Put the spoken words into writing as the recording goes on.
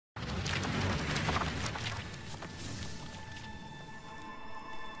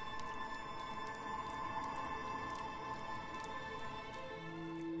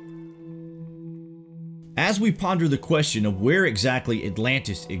As we ponder the question of where exactly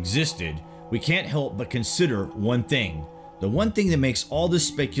Atlantis existed, we can't help but consider one thing. The one thing that makes all this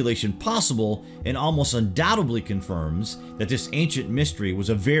speculation possible and almost undoubtedly confirms that this ancient mystery was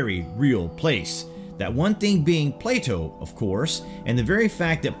a very real place. That one thing being Plato, of course, and the very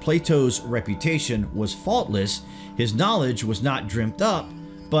fact that Plato's reputation was faultless, his knowledge was not dreamt up,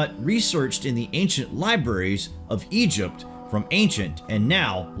 but researched in the ancient libraries of Egypt from ancient and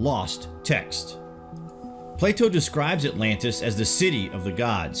now lost text. Plato describes Atlantis as the city of the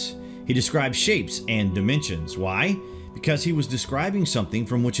gods. He describes shapes and dimensions. Why? Because he was describing something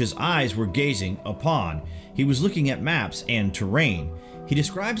from which his eyes were gazing upon. He was looking at maps and terrain. He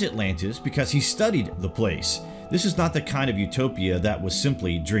describes Atlantis because he studied the place. This is not the kind of utopia that was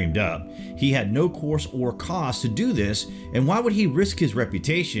simply dreamed up. He had no course or cause to do this, and why would he risk his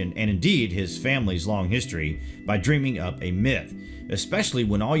reputation and indeed his family's long history by dreaming up a myth? Especially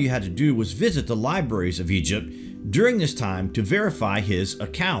when all you had to do was visit the libraries of Egypt during this time to verify his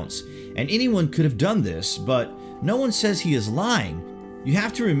accounts. And anyone could have done this, but no one says he is lying. You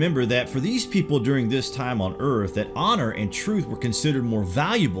have to remember that for these people during this time on Earth, that honor and truth were considered more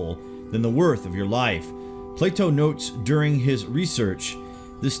valuable than the worth of your life. Plato notes during his research,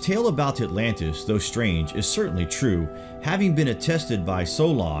 this tale about Atlantis, though strange, is certainly true, having been attested by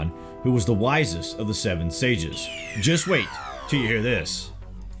Solon, who was the wisest of the 7 sages. Just wait till you hear this.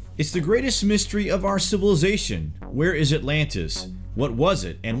 It's the greatest mystery of our civilization. Where is Atlantis? What was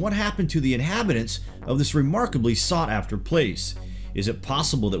it? And what happened to the inhabitants of this remarkably sought-after place? Is it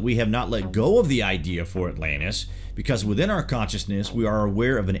possible that we have not let go of the idea for Atlantis because within our consciousness we are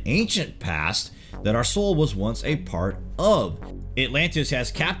aware of an ancient past that our soul was once a part of? Atlantis has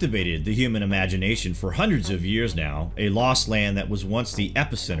captivated the human imagination for hundreds of years now, a lost land that was once the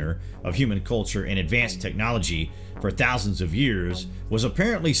epicenter of human culture and advanced technology for thousands of years was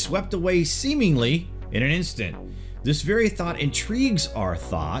apparently swept away seemingly in an instant. This very thought intrigues our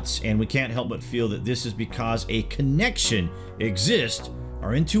thoughts, and we can't help but feel that this is because a connection exists.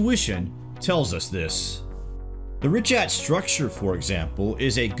 Our intuition tells us this. The Richat structure, for example,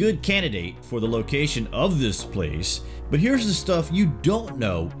 is a good candidate for the location of this place, but here's the stuff you don't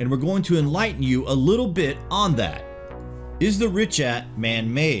know, and we're going to enlighten you a little bit on that. Is the Richat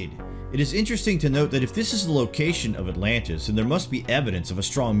man-made? It is interesting to note that if this is the location of Atlantis, then there must be evidence of a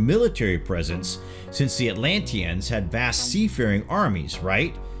strong military presence since the Atlanteans had vast seafaring armies,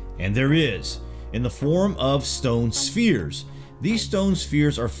 right? And there is, in the form of stone spheres. These stone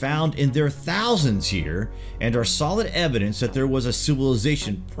spheres are found in their thousands here and are solid evidence that there was a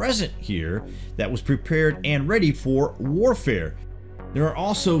civilization present here that was prepared and ready for warfare. There are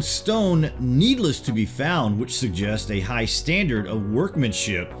also stone needles to be found, which suggest a high standard of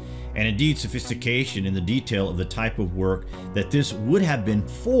workmanship and indeed sophistication in the detail of the type of work that this would have been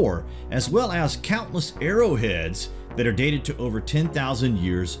for, as well as countless arrowheads that are dated to over 10,000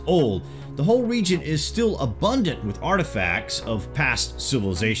 years old. The whole region is still abundant with artifacts of past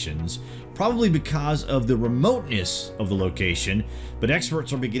civilizations, probably because of the remoteness of the location, but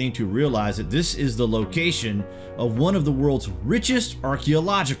experts are beginning to realize that this is the location of one of the world's richest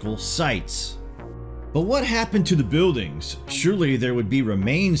archaeological sites. But what happened to the buildings? Surely there would be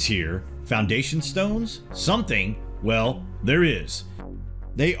remains here, foundation stones, something. Well, there is.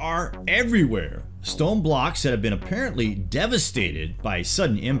 They are everywhere. Stone blocks that have been apparently devastated by a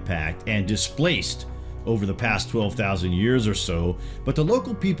sudden impact and displaced over the past 12,000 years or so, but the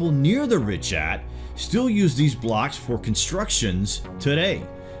local people near the Richat still use these blocks for constructions today.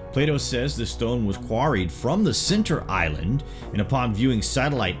 Plato says the stone was quarried from the center island, and upon viewing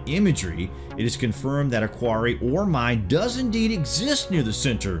satellite imagery, it is confirmed that a quarry or mine does indeed exist near the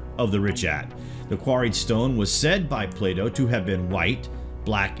center of the Richat. The quarried stone was said by Plato to have been white,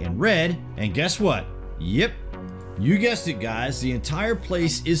 black, and red, and guess what? Yep, you guessed it, guys. The entire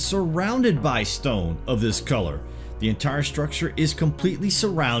place is surrounded by stone of this color. The entire structure is completely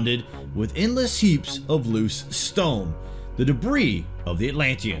surrounded with endless heaps of loose stone, the debris of the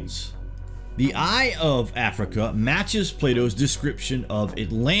Atlanteans. The Eye of Africa matches Plato's description of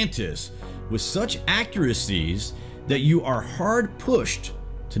Atlantis with such accuracies that you are hard pushed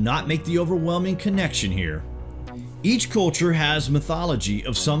to not make the overwhelming connection here. Each culture has mythology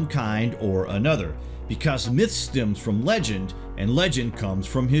of some kind or another, because myth stems from legend and legend comes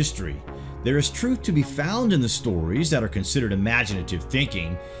from history. There is truth to be found in the stories that are considered imaginative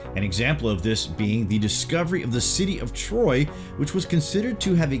thinking, an example of this being the discovery of the city of Troy, which was considered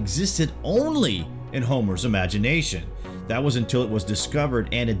to have existed only in Homer's imagination. That was until it was discovered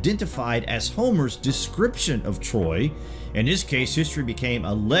and identified as Homer's description of Troy. In this case, history became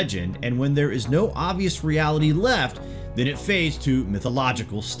a legend, and when there is no obvious reality left, then it fades to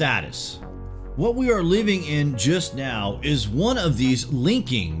mythological status. What we are living in just now is one of these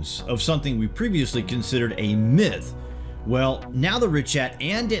linkings of something we previously considered a myth. Well, now the Richat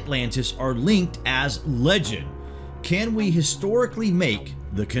and Atlantis are linked as legend. Can we historically make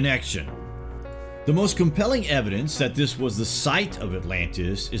the connection? The most compelling evidence that this was the site of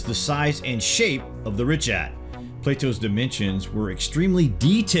Atlantis is the size and shape of the Richat. Plato's dimensions were extremely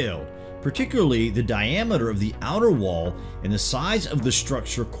detailed, particularly the diameter of the outer wall and the size of the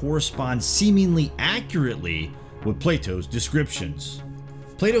structure correspond seemingly accurately with Plato's descriptions.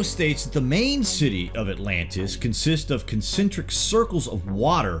 Plato states that the main city of Atlantis consists of concentric circles of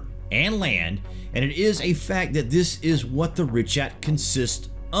water and land, and it is a fact that this is what the Richat consists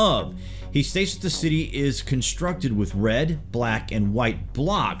of. He states that the city is constructed with red, black, and white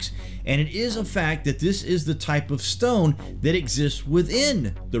blocks, and it is a fact that this is the type of stone that exists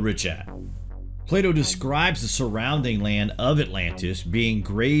within the Richat. Plato describes the surrounding land of Atlantis being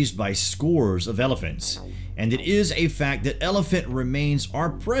grazed by scores of elephants, and it is a fact that elephant remains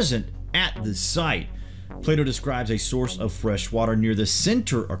are present at this site. Plato describes a source of fresh water near the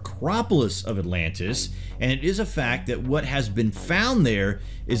center acropolis of Atlantis, and it is a fact that what has been found there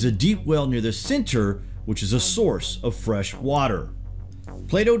is a deep well near the center, which is a source of fresh water.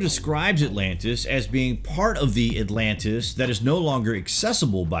 Plato describes Atlantis as being part of the Atlantis that is no longer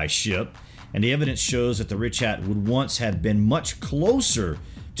accessible by ship, and the evidence shows that the Richat would once have been much closer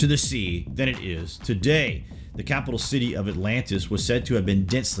to the sea than it is today. The capital city of Atlantis was said to have been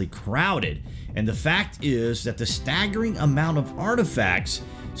densely crowded, and the fact is that the staggering amount of artifacts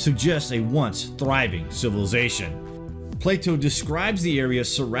suggests a once thriving civilization. Plato describes the area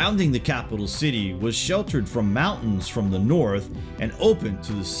surrounding the capital city was sheltered from mountains from the north and open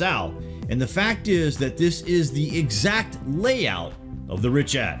to the south, and the fact is that this is the exact layout of the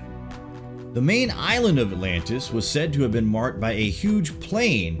Richat. The main island of Atlantis was said to have been marked by a huge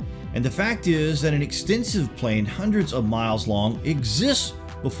plain, and the fact is that an extensive plain hundreds of miles long exists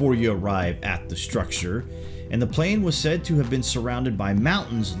before you arrive at the structure, and the plain was said to have been surrounded by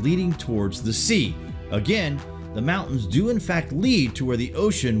mountains leading towards the sea. Again, the mountains do in fact lead to where the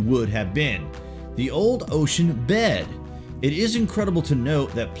ocean would have been, the old ocean bed. It is incredible to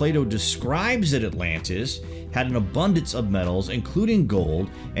note that Plato describes that Atlantis had an abundance of metals, including gold,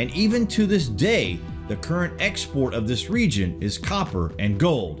 and even to this day, the current export of this region is copper and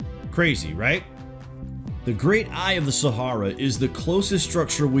gold. Crazy, right? The Great Eye of the Sahara is the closest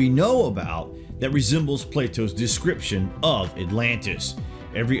structure we know about that resembles Plato's description of Atlantis.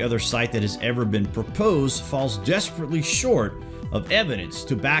 Every other site that has ever been proposed falls desperately short of evidence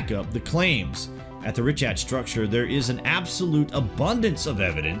to back up the claims. At the Richat structure, there is an absolute abundance of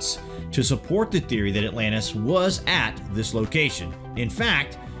evidence to support the theory that Atlantis was at this location. In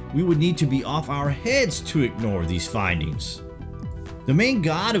fact, we would need to be off our heads to ignore these findings. The main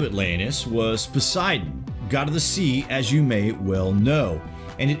god of Atlantis was Poseidon, god of the sea, as you may well know.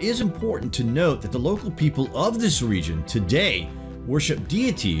 And it is important to note that the local people of this region today worship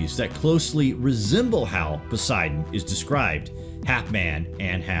deities that closely resemble how Poseidon is described, half man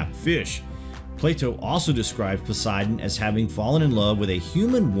and half fish. Plato also describes Poseidon as having fallen in love with a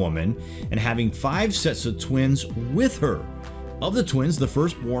human woman and having 5 sets of twins with her. Of the twins, the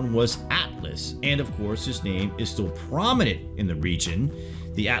firstborn was Atlas, and of course his name is still prominent in the region.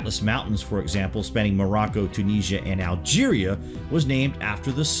 The Atlas Mountains, for example, spanning Morocco, Tunisia, and Algeria, was named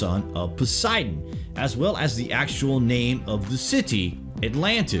after the son of Poseidon, as well as the actual name of the city,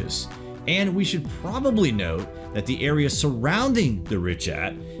 Atlantis. And we should probably note that the area surrounding the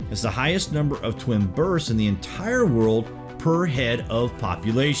Richat has the highest number of twin births in the entire world per head of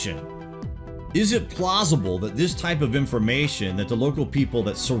population. Is it plausible that this type of information that the local people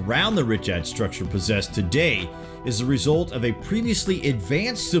that surround the Richat structure possess today is the result of a previously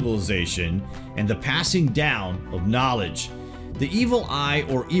advanced civilization and the passing down of knowledge? The evil eye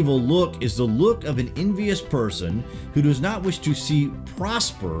or evil look is the look of an envious person who does not wish to see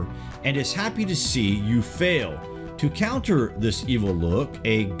prosper and is happy to see you fail. To counter this evil look,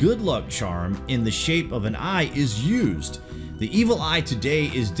 a good luck charm in the shape of an eye is used. The evil eye today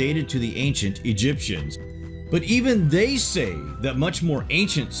is dated to the ancient Egyptians, but even they say that much more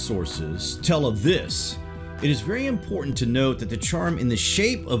ancient sources tell of this. It is very important to note that the charm in the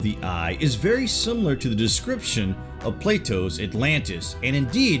shape of the eye is very similar to the description of Plato's Atlantis, and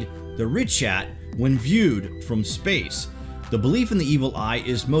indeed the Richat when viewed from space. The belief in the evil eye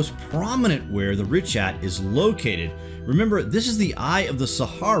is most prominent where the Richat is located. Remember, this is the eye of the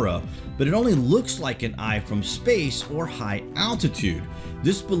Sahara, but it only looks like an eye from space or high altitude.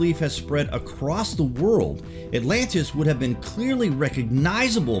 This belief has spread across the world. Atlantis would have been clearly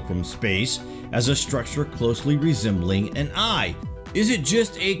recognizable from space as a structure closely resembling an eye. Is it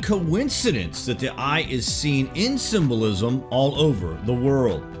just a coincidence that the eye is seen in symbolism all over the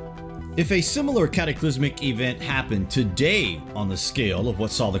world? If a similar cataclysmic event happened today on the scale of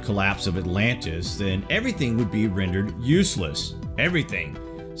what saw the collapse of Atlantis, then everything would be rendered useless. Everything.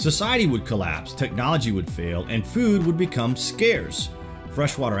 Society would collapse, technology would fail, and food would become scarce.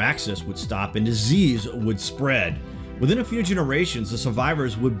 Freshwater access would stop and disease would spread. Within a few generations, the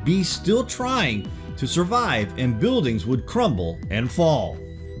survivors would be still trying to survive, and buildings would crumble and fall.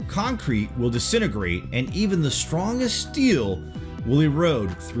 Concrete will disintegrate, and even the strongest steel will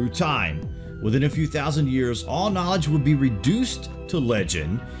erode through time. Within a few thousand years, all knowledge would be reduced to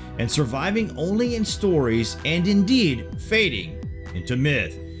legend and surviving only in stories, and indeed fading into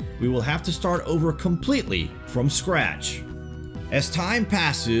myth. We will have to start over completely from scratch. As time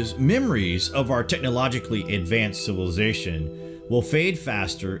passes, memories of our technologically advanced civilization will fade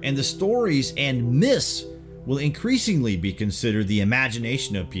faster, and the stories and myths will increasingly be considered the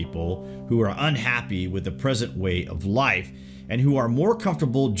imagination of people who are unhappy with the present way of life and who are more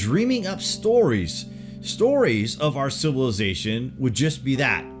comfortable dreaming up stories. Stories of our civilization would just be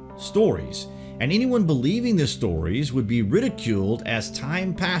that, stories. And anyone believing the stories would be ridiculed. As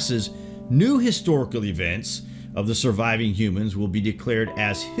time passes. New historical events of the surviving humans will be declared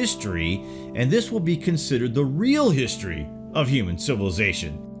as history, and this will be considered the real history of human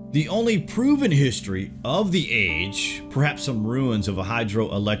civilization. The only proven history of the age, perhaps some ruins of a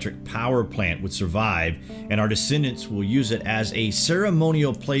hydroelectric power plant, would survive, and our descendants will use it as a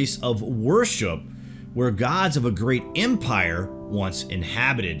ceremonial place of worship where gods of a great empire once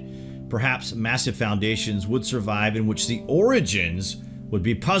inhabited. Perhaps massive foundations would survive in which the origins would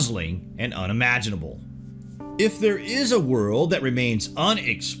be puzzling and unimaginable. If there is a world that remains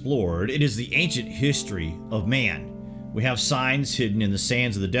unexplored, it is the ancient history of man. We have signs hidden in the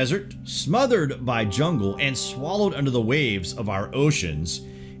sands of the desert, smothered by jungle, and swallowed under the waves of our oceans.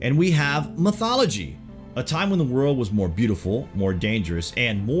 And we have mythology, a time when the world was more beautiful, more dangerous,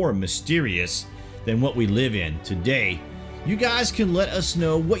 and more mysterious than what we live in today. You guys can let us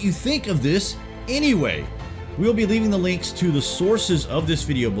know what you think of this anyway. We'll be leaving the links to the sources of this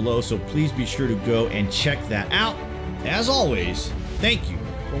video below, so please be sure to go and check that out. As always, thank you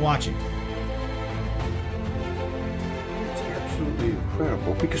for watching.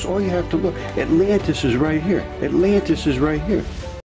 Incredible, because all you have to look, Atlantis is right here. Atlantis is right here.